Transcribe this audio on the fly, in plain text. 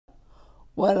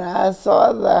When I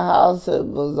saw the house, it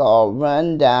was all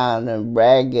run down and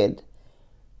ragged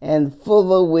and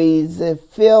full of weeds and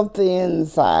filthy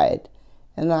inside.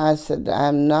 And I said,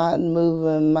 I'm not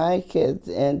moving my kids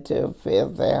into a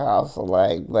filthy house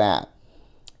like that.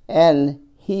 And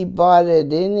he bought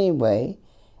it anyway.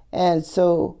 And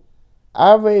so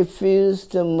I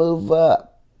refused to move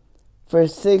up. For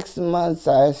 6 months,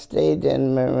 I stayed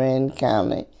in Marin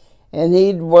County. And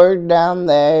he'd work down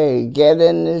there, he'd get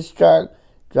in his truck,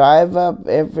 drive up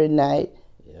every night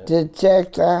to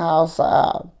check the house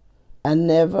out. I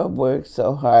never worked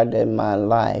so hard in my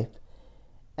life.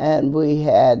 And we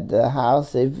had the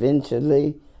house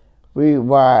eventually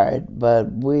rewired,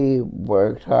 but we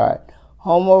worked hard.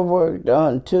 Homer worked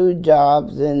on 2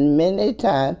 jobs, and many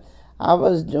times I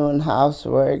was doing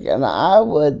housework, and I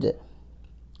would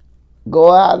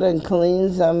go out and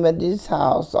clean somebody's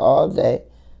house all day,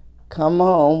 come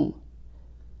home,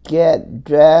 get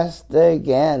dressed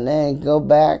again, and go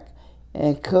back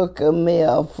and cook a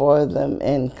meal for them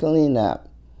and clean up.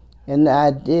 And I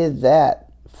did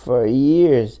that for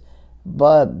years,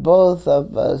 but both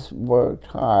of us worked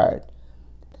hard.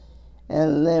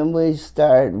 And then we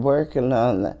started working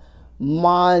on the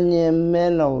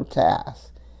monumental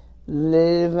task,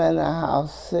 live in a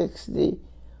house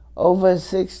over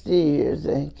 60 years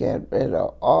and get rid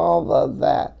of all of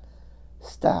that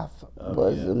stuff.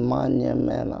 Was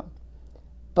monumental.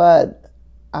 But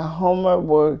Homer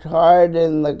worked hard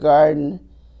in the garden,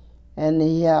 and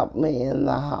he helped me in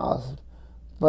the house.